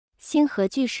星河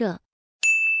剧社。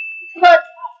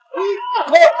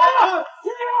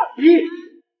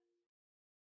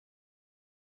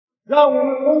让我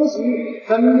们恭喜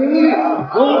本名誉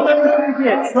荣登世界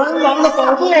拳王的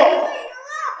宝座。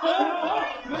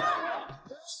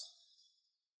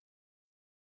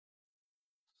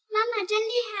妈妈真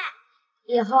厉害，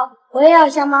以后我也要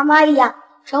像妈妈一样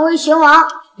成为拳王。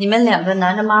你们两个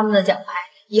拿着妈妈的奖牌，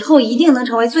以后一定能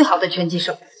成为最好的拳击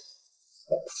手。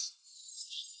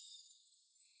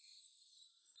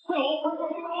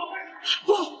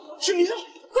不，是你的，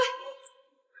快！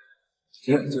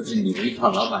这就是你违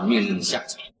抗老板命令的下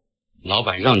场。老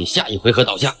板让你下一回合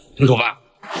倒下，清楚吧？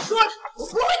说了，我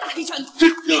不会打一拳的。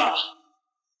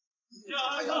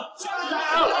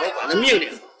老板的命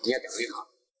令你也得违抗，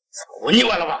我腻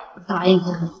歪了吧？答应过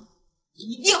我，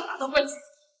一定要拿到冠军。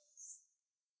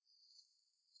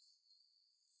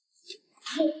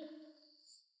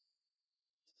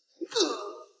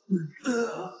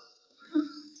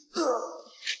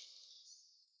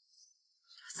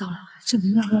糟了，这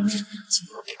能让我情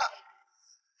况看。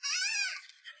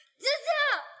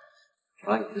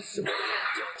把你的手交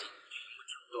进全部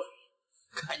球队，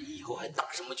看你以后还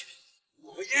打什么拳！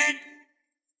我赢！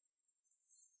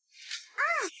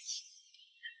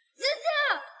姐姐，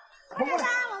我们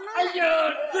哎呀！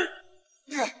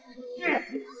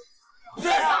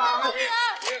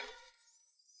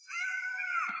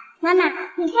妈妈，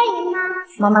你会赢吗？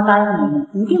妈妈答应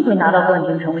你，一定会拿到冠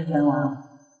军，成为拳王。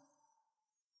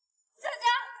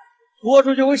拖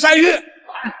出去喂鲨鱼！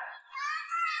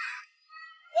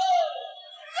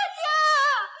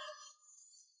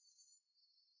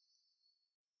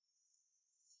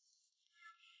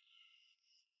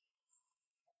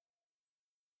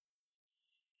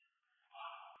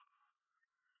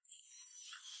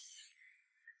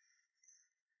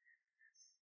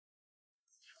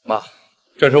妈，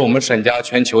这是我们沈家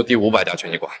全球第500家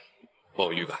拳击馆，我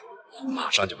有预感，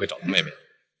马上就会找到妹妹。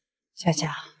佳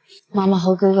佳，妈妈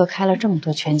和哥哥开了这么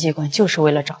多拳击馆，就是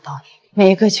为了找到你。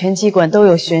每个拳击馆都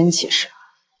有学员启事，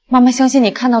妈妈相信你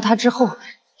看到他之后，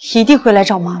一定会来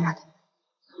找妈妈的。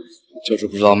就是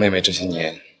不知道妹妹这些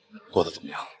年过得怎么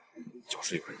样，就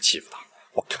是有人欺负她，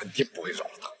我肯定不会饶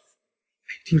了她。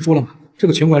听说了吗？这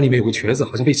个拳馆里面有个瘸子，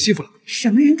好像被欺负了。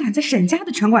什么人敢在沈家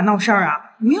的拳馆闹事儿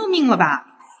啊？不要命了吧？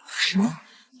什么？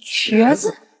瘸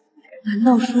子？难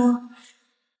道说……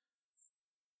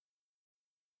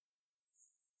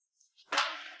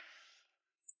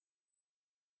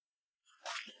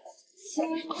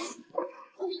亲，你车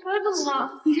怎么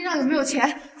了？你身上有没有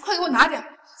钱？快给我拿点！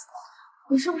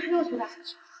你是不是又去打？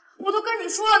我都跟你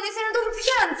说了，那些人都是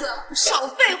骗子！少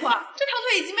废话！这条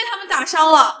腿已经被他们打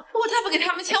伤了，如果再不给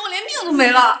他们钱，我连命都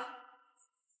没了。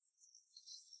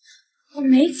我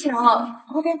没钱了，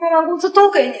我连发粮工资都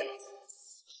给你了。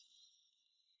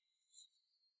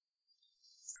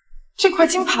这块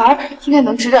金牌应该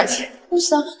能值点钱。不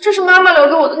行，这是妈妈留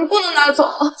给我的，你不能拿走。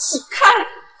你看，那个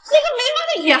没妈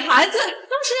的野孩子，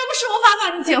当时要不是我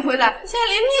把你捡回来，你现在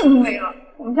连命都没了。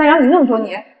我们家养你那么多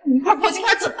年，你一块破金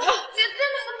牌怎么样？姐，真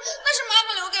的，那是妈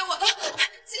妈留给我的。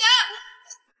姐，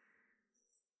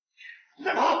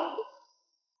别跑！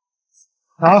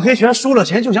打黑拳输了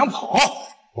钱就想跑，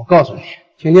我告诉你，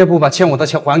今天不把欠我的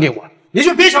钱还给我，你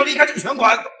就别想离开这个拳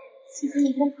馆。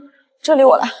这里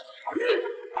我来。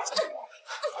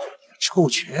臭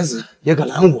瘸子也敢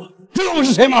拦我，知道我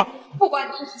是谁吗？不管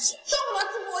你是谁，都不能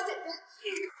欺负我姐姐。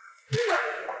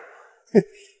哼，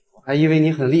我还以为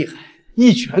你很厉害，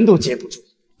一拳都接不住。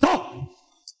走！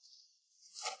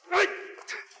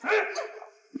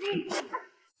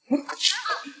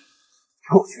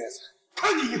臭瘸子，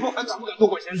看你以后还敢不敢多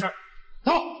管闲事！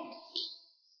走！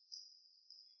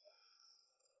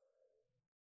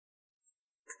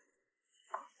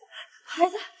孩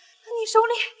子，你手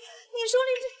里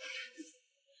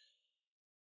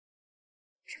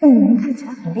这个女人看起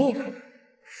来很厉害，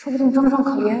说不定庄庄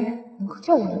可怜能够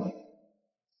救我一命。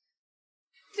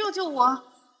救救我！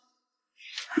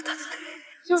她的腿，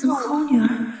救救我！女儿，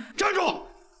站住！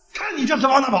看你这是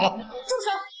往哪跑！住手！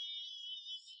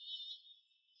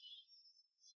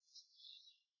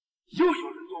又有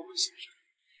人多管闲事，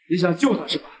你想救他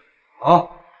是吧？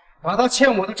好，把他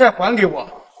欠我的债还给我，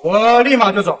我立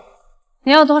马就走。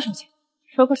你要多少钱？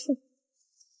说个数。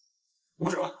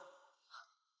50万。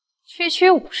区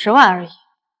50万而已。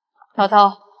淘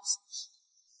淘，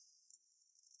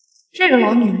这个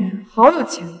老女人好有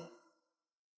钱。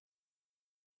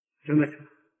真的假的？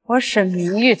我沈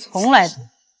明玉从来不。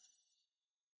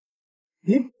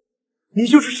你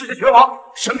就是世界拳王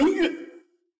沈明玉。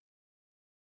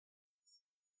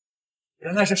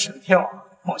原来是沈天王，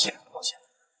抱歉。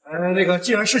那个，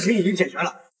既然事情已经解决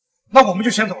了，那我们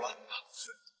就先走了。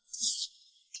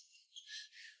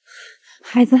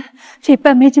孩子，这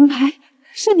半枚金牌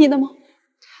是你的吗？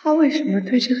他为什么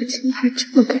对这个金牌这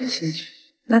么感兴趣？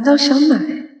难道想买？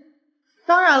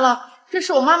当然了，这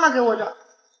是我妈妈给我的。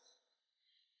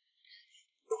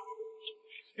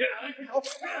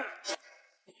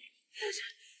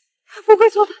不会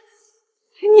错吧？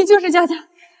你就是佳佳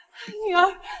女儿，我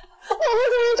为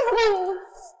什么找到你了？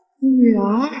女儿？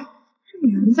这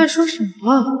女人在说什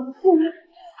么？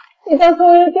你再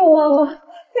说要救妈妈，别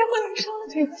和你说了，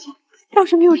对不起。要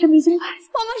是没有这枚金牌，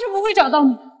妈妈是不会找到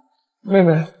你的。妹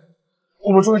妹，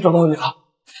我们终于找到你了。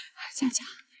佳佳，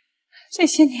这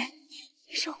些年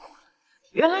你受苦了。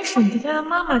原来沈家家的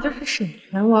妈妈就是沈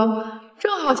拳王，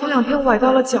正好前2天崴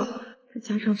到了脚，再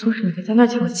加上从沈家家那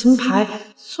抢了金牌，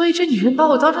所以这女人把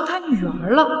我当成她女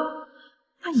儿了。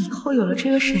那以后有了这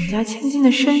个沈家千金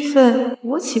的身份，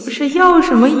我岂不是要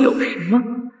什么有什么？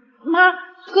妈，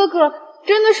哥哥，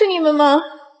真的是你们吗？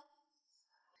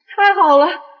太好了，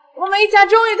我们一家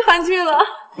终于团聚了。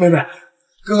妹妹，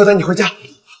哥哥带你回家。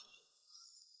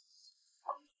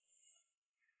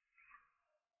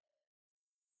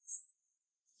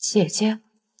姐姐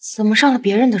怎么上了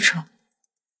别人的车？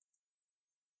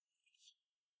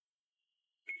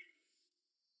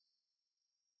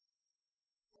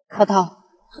涛涛，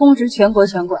通知全国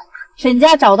拳馆，沈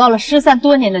家找到了失散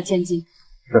多年的千金。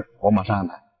是，我马上安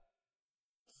排。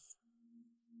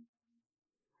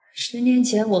10年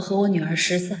前，我和我女儿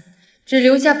失散，只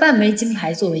留下半枚金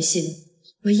牌作为信物。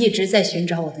我一直在寻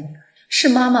找我的女儿，是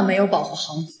妈妈没有保护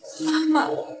好你。妈妈，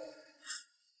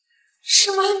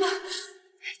是妈妈。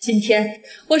今天，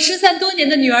我失散多年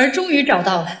的女儿终于找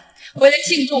到了。为了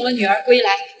庆祝我女儿归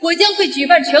来，我将会举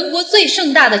办全国最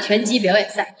盛大的拳击表演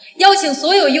赛，邀请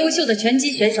所有优秀的拳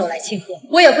击选手来庆贺。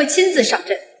我也会亲自上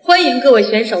阵，欢迎各位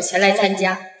选手前来参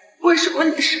加。为什么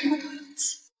你什么都要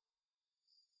记，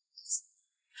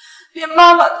连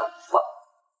妈妈都不放？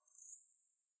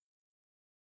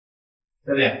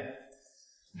教练，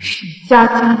沈佳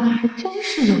佳，你还真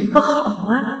是有一个好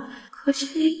啊，可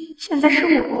惜现在是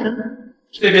我的了。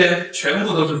这边全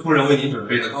部都是夫人为您准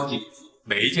备的高级礼服，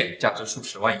每一件价值数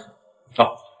10万元。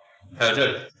哦，还有这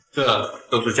里，这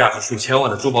都是价值数千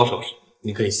万的珠宝首饰，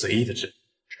您可以随意的置。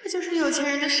这就是有钱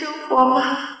人的生活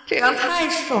吗？这样太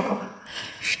爽了。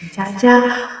沈佳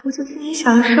佳，我就替你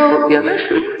享受原本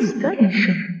属于你的人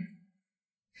生。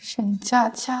沈佳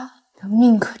佳的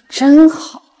命可真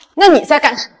好。那你在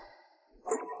干什么？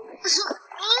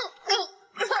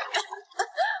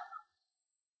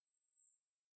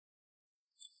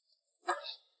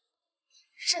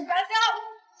沈佳佳，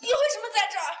你为什么在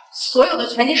这儿？所有的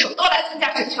拳击手都来参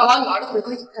加沈拳王女儿的回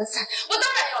归挑战赛，我当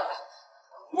然要来。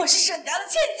我是沈家的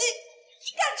千金，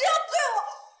你敢这样对我？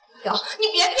瑶，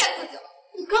你别骗自己了，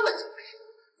你根本就不是。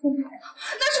金牌呢？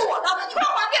那是我的，你快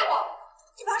还给我！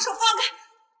你把手放开，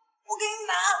我给你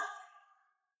拿。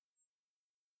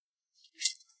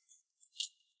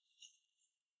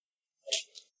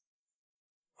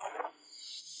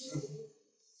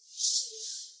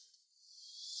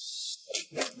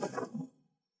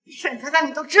沈佳佳，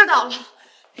你都知道了，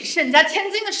沈家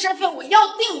千金的身份我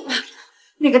要定了。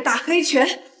那个打黑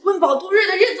拳、温饱度日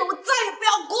的日子我再也不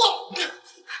要过。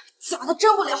假的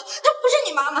真不了，她不是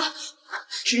你妈妈。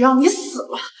只要你死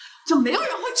了，就没有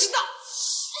人会知道。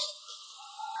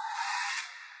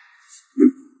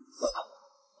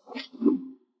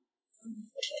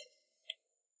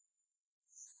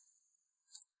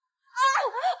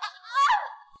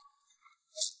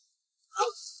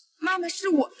妈妈是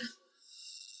我的。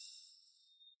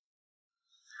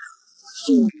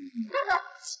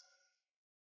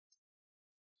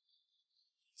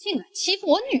竟敢欺负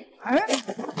我女儿！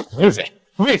你是谁？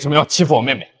为什么要欺负我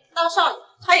妹妹？大少爷，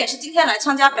她也是今天来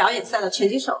参加表演赛的拳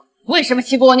击手。为什么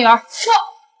欺负我女儿？错，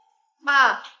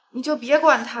妈，你就别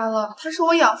管她了。她是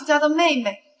我养父家的妹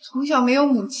妹，从小没有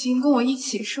母亲，跟我一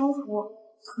起生活。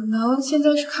可能现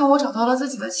在是看我找到了自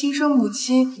己的亲生母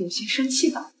亲，有些生气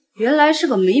吧。原来是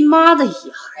个没妈的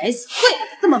野孩子，怪不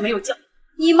得这么没有教养。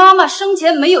你妈妈生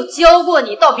前没有教过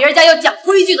你到别人家要讲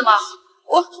规矩的吗？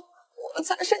我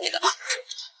才是你的。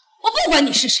我不管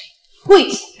你是谁，跪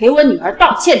下给我女儿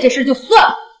道歉这事就算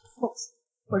了，否则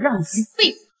我让你一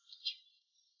辈子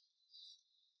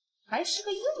还是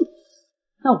个硬子。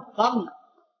那我帮你。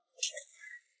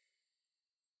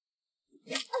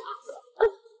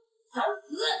想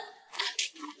死！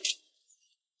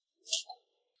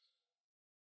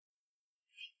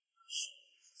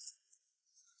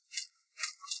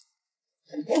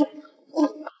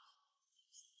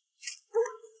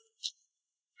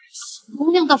姑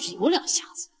娘倒是有两下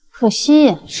子，可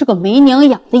惜是个没娘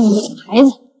养的野孩子。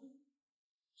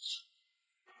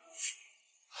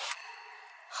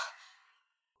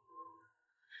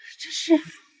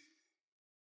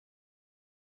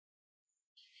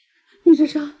你这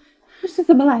伤是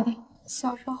怎么来的？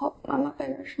小时候妈妈被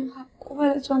人伤害，我为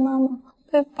了救妈妈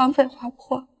被绑匪划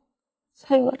破，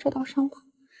才有了这道伤疤。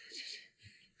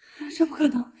这不可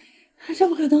能，这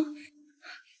不可能！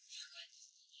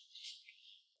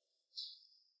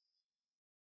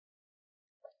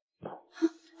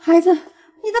孩子，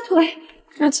你的腿！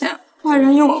之前坏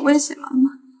人用我威胁妈妈，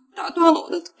打断了我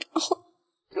的腿，然后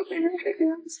就变成这个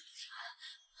样子。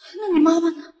那你妈妈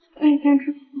呢？那天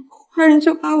之后，坏人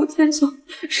就把我牵走，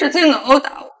使劲的殴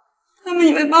打我。他们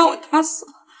以为把我打死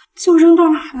了，就扔到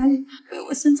了海里，被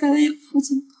我现在的养父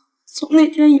见到。从那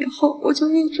天以后，我就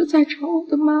一直在找我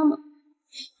的妈妈。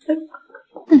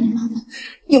那你妈妈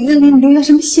有没有给你留下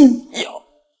什么信？有，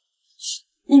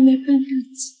因为被日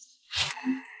记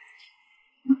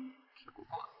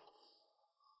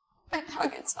被他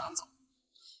给抢走。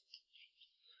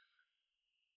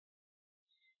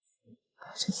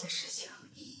这些事情，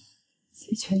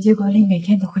在拳击馆里每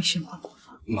天都会循环播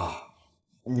放。妈，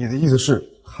你的意思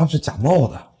是他是假冒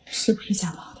的？是不是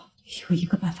假冒的？有一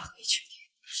个办法可以确定。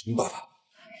什么办法？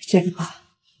这个疤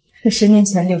是10年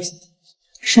前留下的，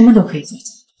什么都可以做，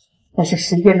但是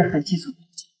时间的痕迹做不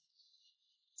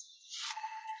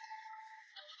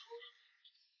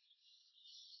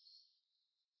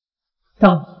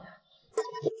到。到你了。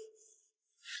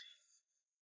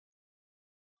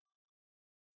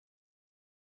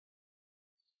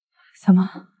怎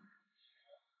么？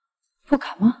不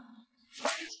敢吗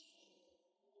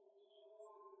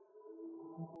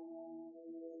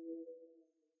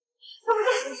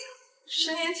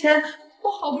？10年前，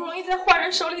我好不容易在坏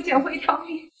人手里捡回一条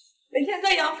命，每天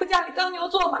在养父家里当牛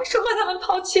做马，生怕他们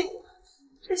抛弃我。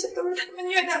这些都是他们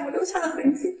虐待我留下的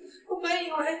痕迹。我本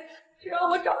以为只要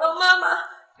我找到妈妈，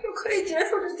就可以结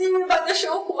束这地狱般的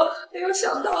生活，没有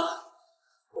想到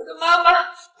我的妈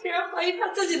妈竟然怀疑她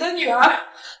自己的女儿。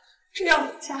这样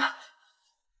的家，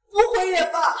不回也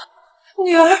罢。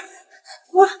女儿，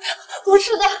不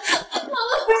是的，妈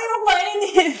妈没有怀疑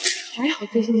你。还好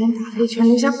这些年打了一拳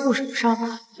留下不少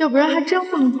伤，要不然还真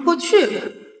混不过去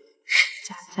了。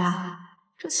佳佳，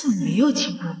这次没有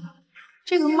亲妈妈，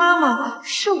这个妈妈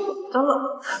是我的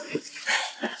了。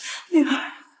女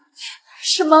儿，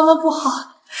是妈妈不好，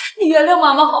你原谅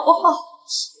妈妈好不好？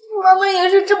妈妈也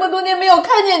是这么多年没有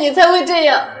看见你才会这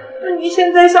样。那你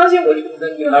现在相信我是你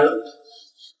的女儿了？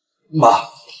妈，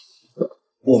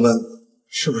我们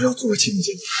是不是要做个亲子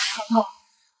鉴定？彤彤，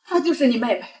她就是你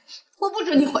妹妹，我不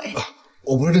准你回。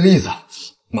我不是这个意思，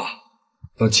妈，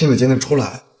等亲子鉴定出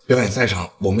来，表演赛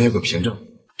上我们有个凭证，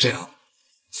这样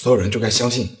所有人就该相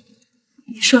信。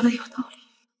你说的有道理。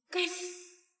该死，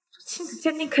这亲子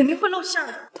鉴定肯定会露馅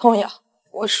的。童瑶，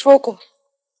我说过，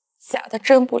假的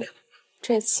真不了。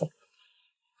这次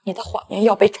你的谎言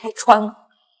要被拆穿了。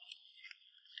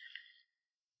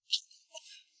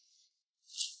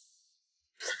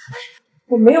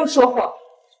我没有说谎。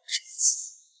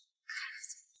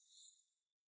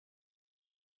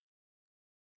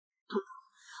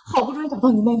好不容易找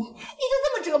到你妹妹，你就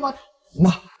这么折磨她？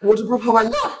妈，我这不是怕万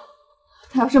一……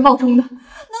她要是冒充的，能让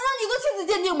你做亲子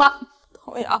鉴定吗？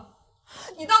童瑶，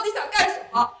你到底想干什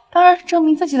么？当然是证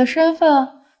明自己的身份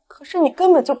啊。可是你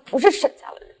根本就不是沈家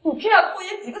的人，你这样拖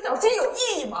延几个小时有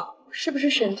意义吗？是不是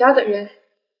沈家的人？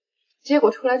结果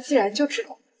出来自然就知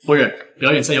道。夫人，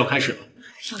表演赛要开始了。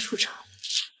要出场，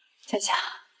佳佳，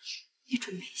你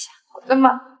准备一下。好的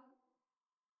妈。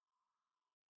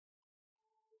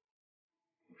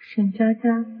沈佳佳，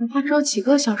哪怕只有几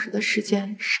个小时的时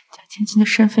间，沈家千金的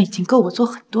身份已经够我做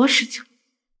很多事情。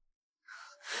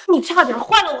你差点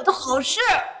坏了我的好事。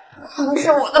他们是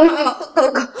我的妈妈和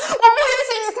哥哥，我不允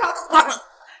许你插他们。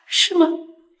是吗？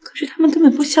可是他们根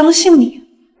本不相信你。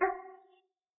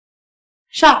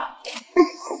上。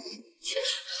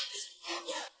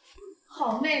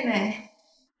好妹妹，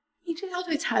你这条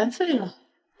腿残废了，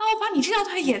那我把你这条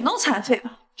腿也弄残废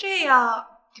吧，这样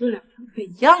就两条腿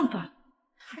一样短。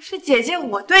还是姐姐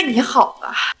我对你好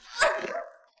吧。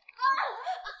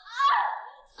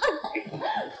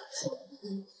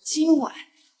今晚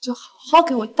就好好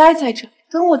给我待在这里，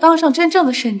等我当上真正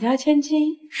的沈家千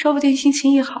金，说不定心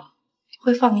情一好，就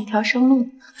会放你一条生路。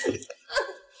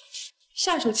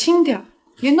下手轻点，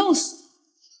别弄死。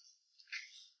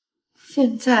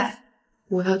现在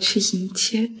我要去迎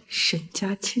接沈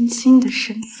家千金的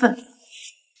身份。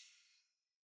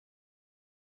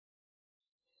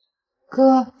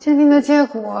哥，鉴定的结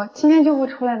果今天就会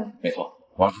出来了。没错，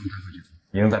我要他们开会这次，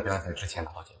一定在表演赛之前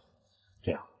拿到结果，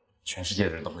这样全世界的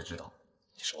人都会知道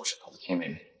你是我沈头的亲妹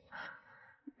妹。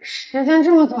时间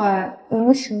这么短，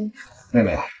能行？妹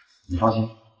妹，你放心，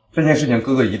这件事情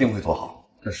哥哥一定会做好，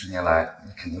这10年来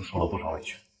你肯定受了不少委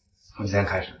屈。从今天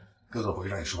开始，哥哥不会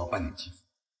让你受到半点欺负。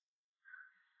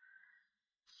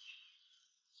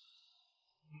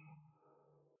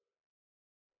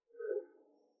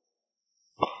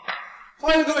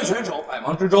欢迎各位选手百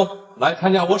忙之中来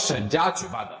参加我沈家举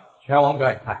办的拳王表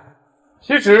演赛。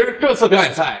其实这次表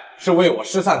演赛是为我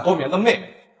失散多年的妹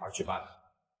妹而举办的。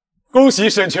恭喜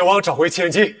沈拳王找回千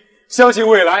金，相信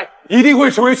未来一定会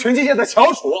成为拳击界的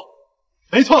翘楚。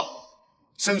没错，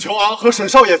沈拳王和沈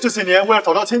少爷这些年为了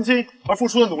找到千金而付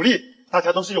出的努力，大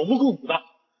家都是有目共睹的。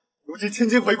如今千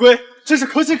金回归，真是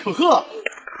可喜可贺。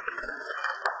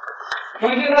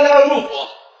感谢大家的祝福。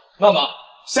那么，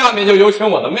下面就有请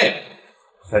我的妹妹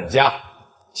沈家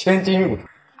千金入场。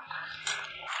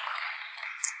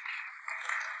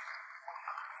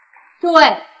诸位，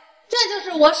这就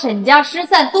是我沈家失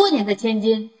散多年的千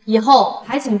金，以后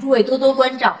还请诸位多多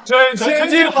关照。沈千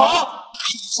金好！家家，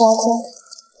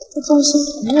这重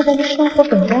心不在于生活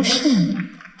本中是你，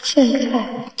这一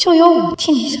块就由我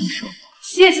替你享受。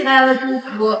谢谢大家的祝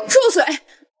福。住嘴！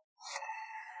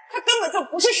他根本就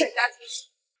不是沈家亲戚。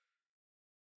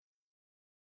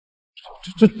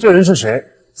这人是谁？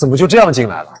怎么就这样进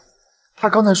来了？他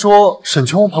刚才说沈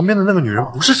拳王旁边的那个女人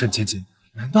不是沈千金，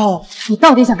难道你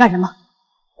到底想干什么？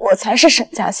我才是沈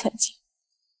家千金，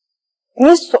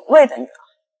你所谓的女儿，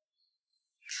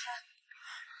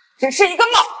只是一个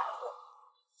帽。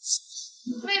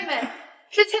妹妹，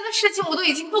之前的事情我都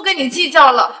已经不跟你计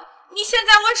较了，你现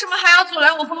在为什么还要阻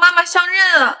拦我和妈妈相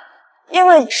认啊？因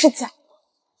为你是假的，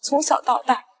从小到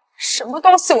大，什么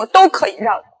东西我都可以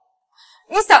让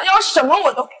你，你想要什么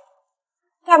我都给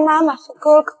你，但妈妈和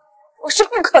哥哥，我是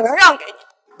不可能让给你。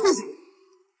不行，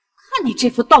看你这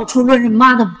副到处论人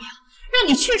妈的模样，让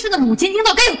你去世的母亲听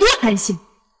到该有多寒心。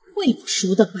喂不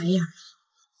熟的白眼儿。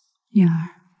女儿，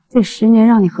这10年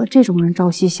让你和这种人朝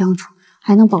夕相处，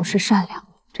还能保持善良，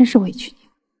真是委屈你。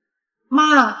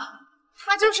妈，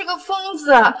他就是个疯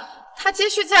子，他继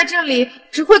续在这里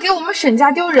只会给我们沈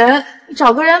家丢人，你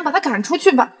找个人把他赶出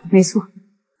去吧。没错，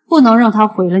不能让他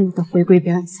毁了你的回归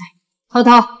表演赛。涛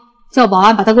涛，叫保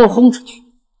安把他给我轰出去。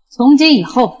从今以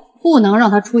后，不能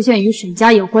让他出现与沈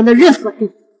家有关的任何地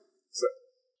方。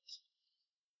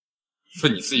是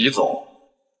你自己走，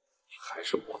还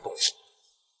是我动手？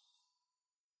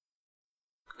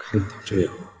看你这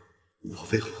样，我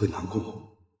为何会难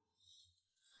过？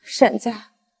沈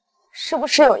家是不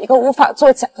是有一个无法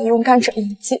作假的勇敢者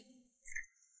印记？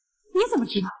你怎么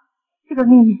知道这个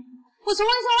秘密？我从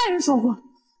未向外人说过。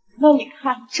那你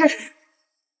看这是什么？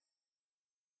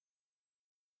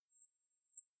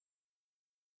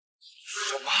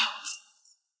什么？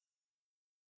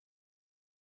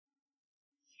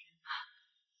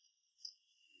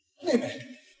妹妹，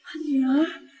女儿？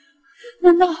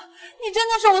难道你真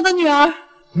的是我的女儿？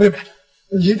妹妹，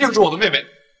你一定是我的妹妹。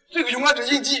这个勇敢者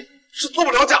印记是做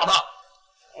不了假的。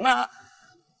妈，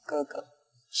哥哥，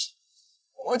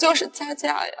我就是佳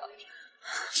佳呀。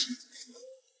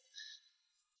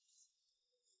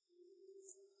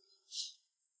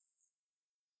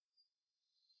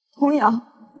童谣，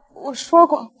我说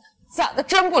过，假的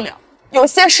真不了。有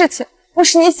些事情不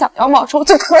是你想要冒充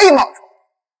就可以冒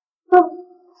充。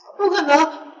不可能，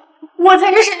我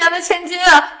才是沈家的千金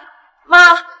啊！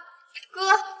妈，哥，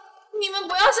你们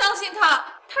不要相信他，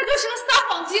他就是个撒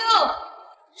谎精。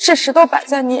事实都摆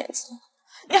在你眼前，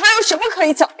你还有什么可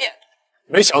以狡辩？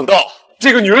没想到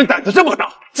这个女人胆子这么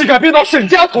大，竟敢变到沈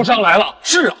家头上来了。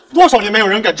是啊，多少年没有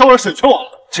人敢招惹沈拳王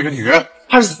了，这个女人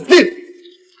怕是死定了。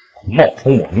冒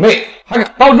充我妹，还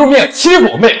敢当着面欺负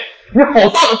我妹，你好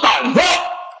大的胆子！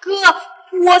哥，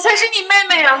我才是你妹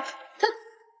妹啊！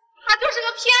他就是个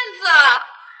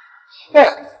骗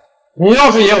子。你要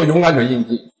是也有勇敢者印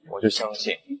记，我就相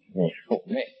信你是我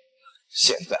妹。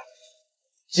现在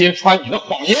揭穿你的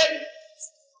谎言。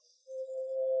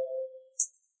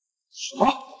什么？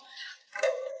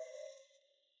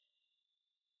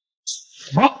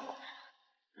什么？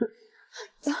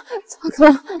怎么可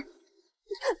能？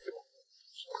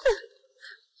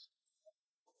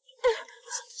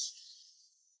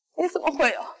你怎么会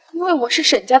有？因为我是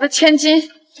沈家的千金，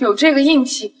有这个印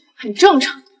记很正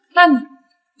常。那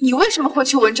你为什么会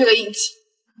去闻这个印记？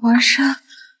王生，难道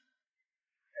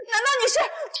你是？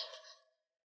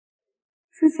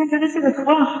之前觉得这个头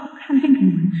老看病给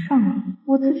你闻上了，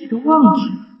我自己都忘记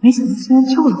了。没想到竟然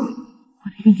救了我，我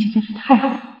的运气真是太好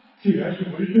了。竟然是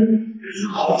浑身也是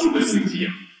好处的心机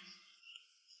啊！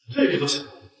这个都想不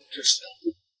通，真是的。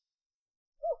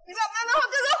你把妈妈和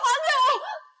哥哥还给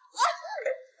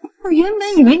我！我原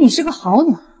本以为你是个好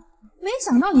女儿，没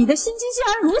想到你的心机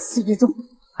竟然如此之重。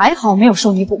还好没有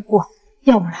受你蛊惑，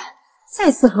要不然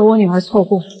再次和我女儿错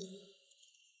过。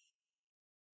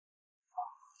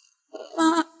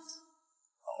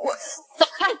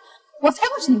我才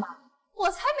不是你妈，我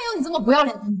才没有你这么不要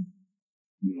脸的女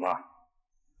儿。妈，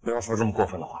不要说这么过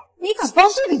分的话。你敢帮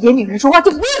这个野女人说话，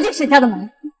就不要进沈家的门。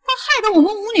她害得我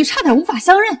们母女差点无法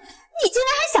相认，你竟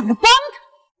然还想着帮她！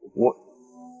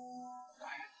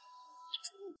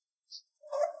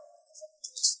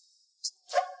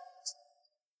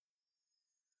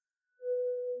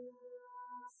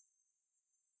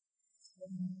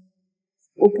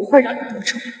我不会让你得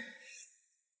逞。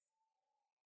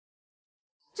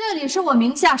这里是我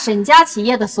名下沈家企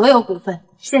业的所有股份，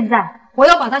现在我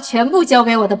要把它全部交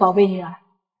给我的宝贝女儿。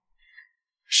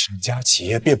沈家企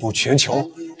业遍布全球，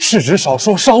市值少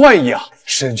说上万亿啊！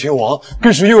沈拳王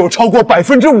更是拥有超过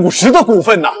50%的股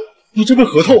份呢。你这份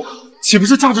合同岂不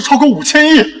是价值超过5000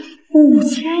亿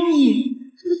？5000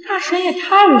亿，这个大神也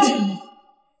太有钱了！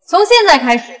从现在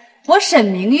开始，我沈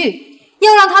明玉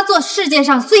要让她做世界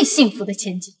上最幸福的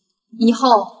千金，以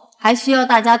后还需要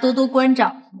大家多多关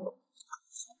照。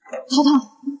淘淘，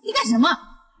你干什么？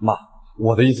妈，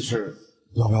我的意思是，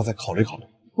要不要再考虑考虑？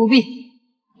不必，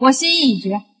我心意已决。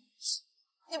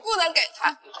你不能给她，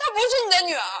她不是你的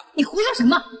女儿。你胡说什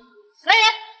么？来人，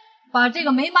把这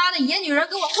个没妈的野女人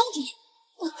给我轰出去！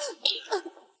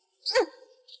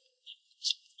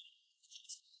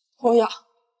童瑶，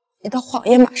你的谎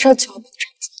言马上就要被查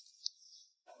出，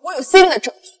我有新的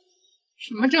证据。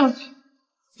什么证据？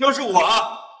就是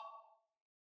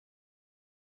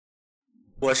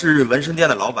我是纹身店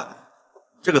的老板，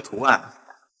这个图案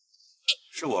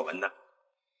是我纹的。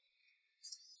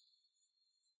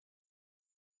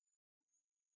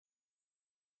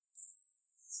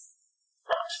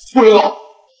不知道。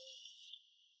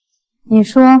你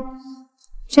说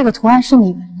这个图案是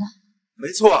你纹的？没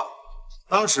错，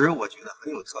当时我觉得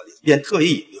很有特点，便特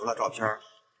意留了照片，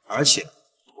而且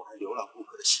我还留了顾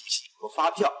客的信息和发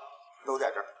票，都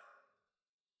在这儿。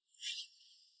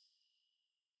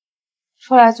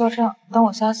出来作证，等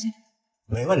我消息。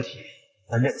没问题，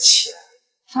但这钱……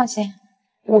放心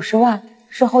，50万，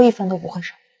事后1分都不会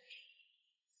少。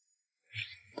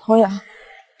童瑶，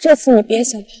这次你别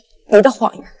想跑，你的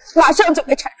谎言马上就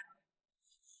被拆穿。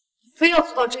非要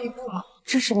做到这一步吗？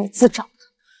这是你自找的。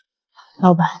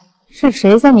老板，是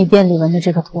谁在你店里纹的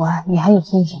这个图案？你还有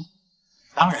印象？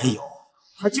当然有，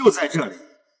他就在这里。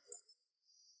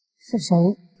是谁？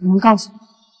你能告诉我？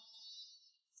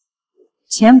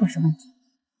钱不是问题，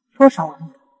多少我都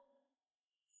给。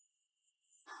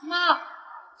妈，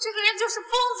这个人就是疯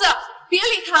子，别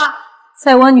理他。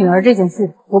在我女儿这件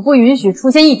事，我不允许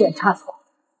出现一点差错，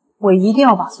我一定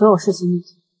要把所有事情弄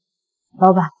清。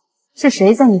老板，是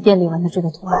谁在你店里纹的这个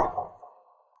图案？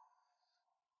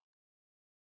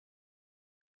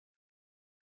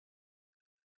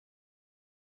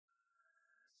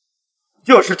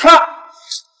就是他。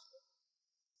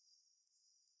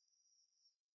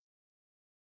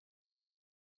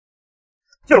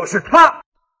就是他。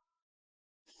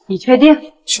你确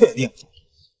定？确定。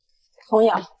童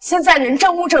瑶，现在人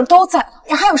证物证都在了，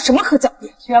你还有什么可狡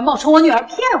辩？居然冒充我女儿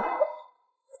骗我！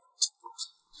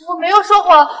我没有说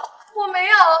谎，我没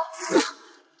有。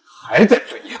还在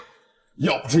嘴硬，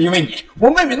要不是因为你，我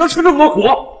妹妹能吃这么多苦。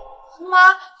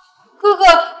妈，哥哥，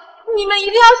你们一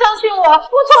定要相信我，我从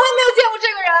来没有见过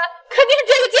这个人，肯定是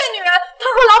这个贱女人，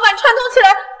她和老板串通起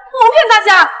来蒙骗大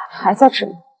家。还在质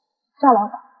疑赵老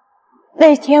板，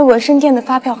那天纹身店的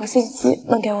发票和信息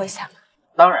能给我一下吗？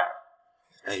当然。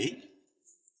哎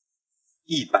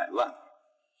，100万。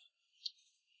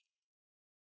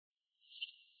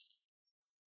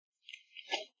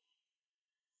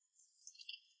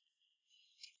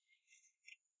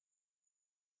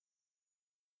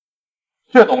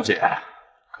这东西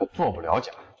可做不了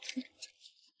假。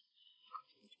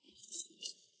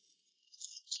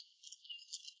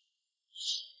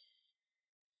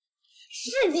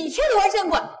是你去的纹身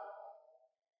馆。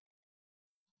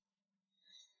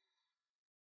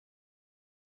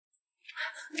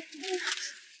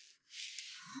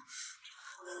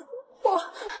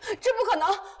这不可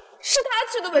能，是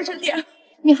他去的纹身店。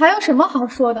你还有什么好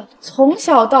说的？从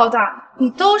小到大，你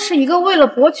都是一个为了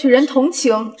博取人同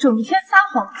情，整天撒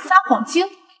谎撒谎精。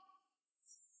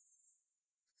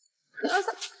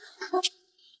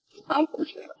啊，不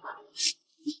是，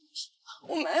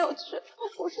我没有去，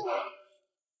不是我。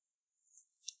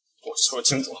我说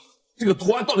清楚，这个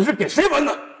图案到底是给谁纹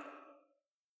的？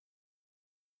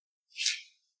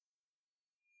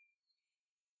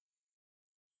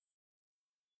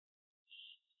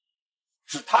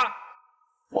是他，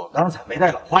我刚才没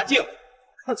戴老花镜，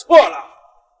看错了。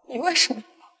你为什么？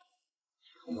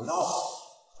看不到，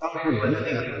当时纹的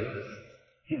那个图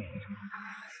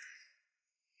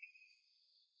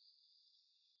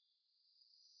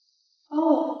哦，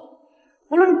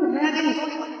无论你怎么样，给你多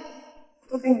少钱，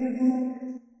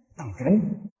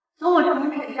等我成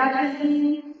为沈家千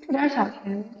金，这点小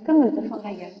钱根本不放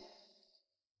在眼里。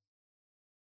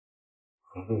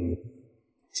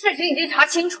事情已经查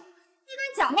清楚，你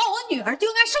敢假冒我女儿，就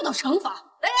应该受到惩罚。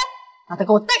来人，把她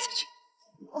给我带下去。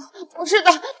不是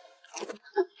的，妈，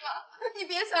你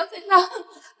别相信他，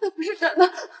那不是真的。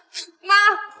妈，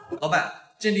老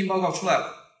板，鉴定报告出来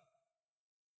了。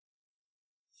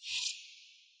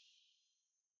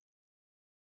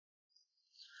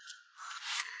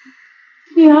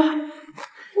女儿，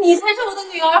你才是我的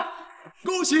女儿！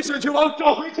恭喜沈拳王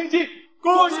找回千金！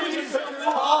恭喜沈拳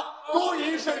王，恭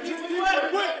迎沈千金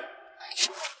回归！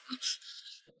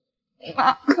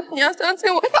妈，你要相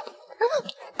信我。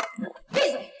闭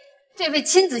嘴！这份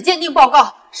亲子鉴定报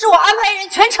告是我安排人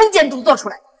全程监督做出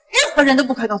来的，任何人都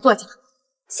不可能作假。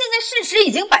现在事实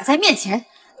已经摆在面前，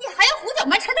你还要胡搅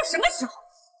蛮缠到什么时候？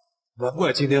难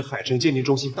怪今天海城鉴定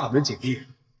中心大门紧闭，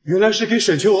原来是给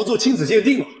沈拳王做亲子鉴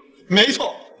定啊！没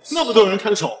错，那么多人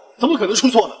看守，怎么可能出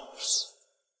错呢？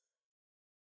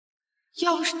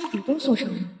要是你主动送上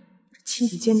门，这亲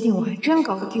子鉴定我还真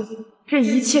搞定。这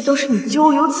一切都是你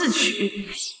咎由自取。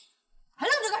还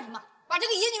愣着干什么？把这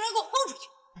个野女人给我轰出去！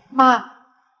妈，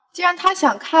既然她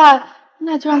想看，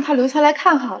那就让她留下来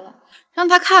看好了，让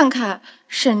她看看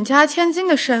沈家千金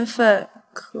的身份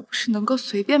可不是能够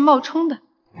随便冒充的。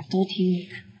都听你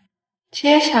的。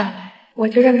接下来我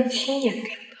就让你亲眼看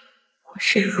到我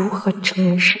是如何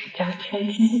成为沈家千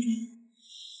金的。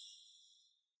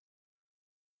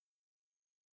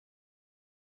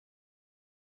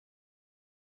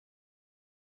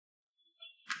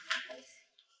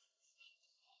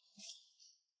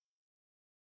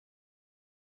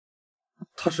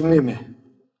她是妹妹。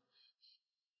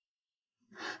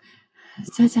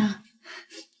佳佳，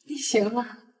你行了。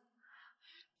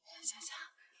佳佳，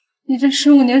你这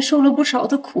15年受了不少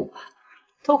的苦啊，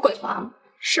都怪妈妈，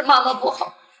是妈妈不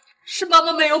好，是妈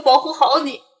妈没有保护好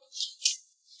你。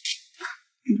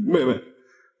妹妹，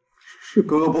是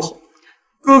哥哥不好，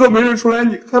哥哥没认出来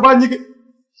你，还把你给……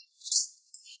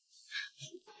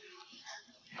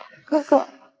哥哥，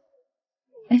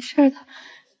没事的。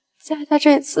佳佳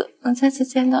这次能再次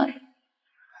见到你，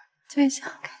就已经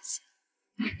很开心。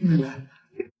妹妹，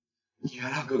你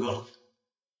原谅哥哥了。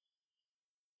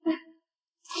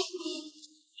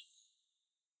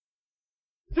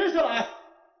接下来，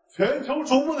全球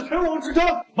瞩目的拳王之争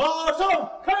马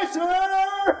上开始！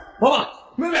妈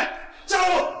妈，妹妹，加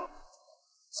油！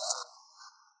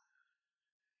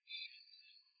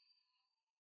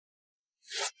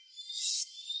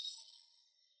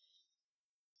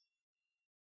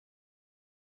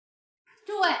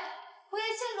诸位，为了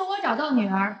庆祝我找到女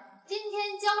儿，今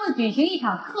天将会举行一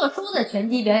场特殊的拳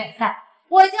击表演赛。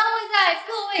我将会在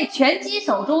各位拳击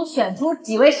手中选出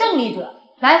几位胜利者，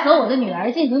来和我的女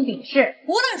儿进行比试。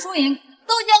无论输赢，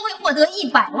都将会获得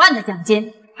100万的奖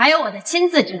金，还有我的亲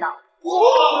自指导。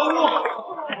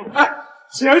哎，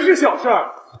钱是小事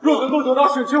儿，若能够得到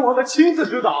沈拳王的亲自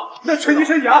指导，那拳击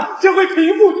生涯将会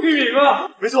平步青云啊！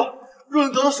没错，若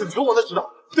能得到沈拳王的指导，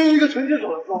对于一个拳击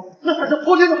手来说，那才是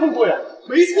泼天的富贵啊！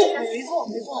没错，没错，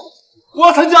没错。我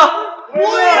要参加，我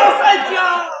也要参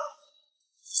加。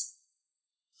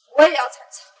我也要参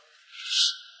加。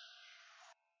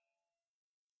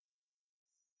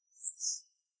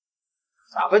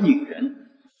找个女人，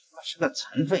我是个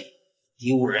残废，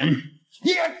丢人！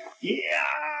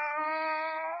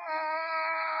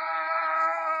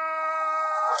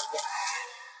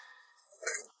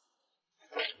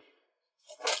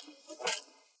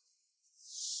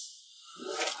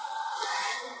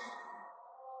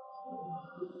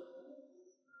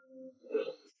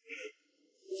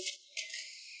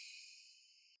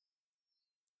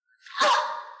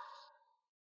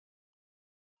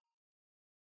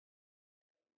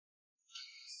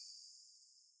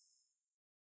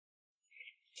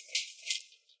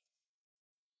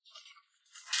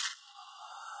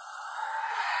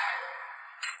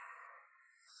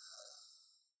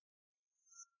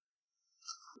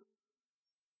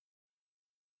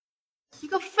一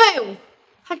个废物，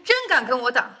还真敢跟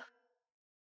我打！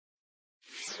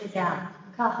思佳，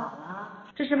看好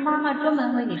了，这是妈妈专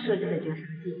门为你设计的绝杀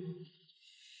技。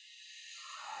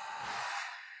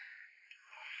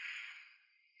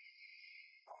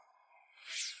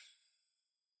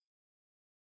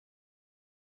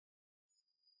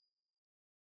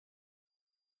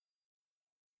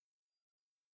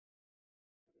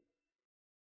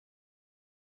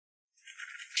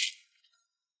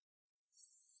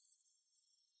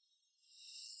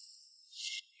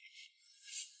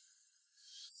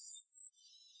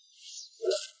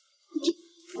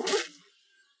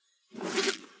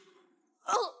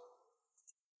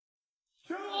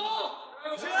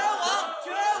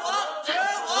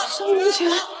生龙拳，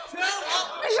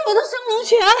那是我的生龙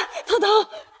拳，涛涛，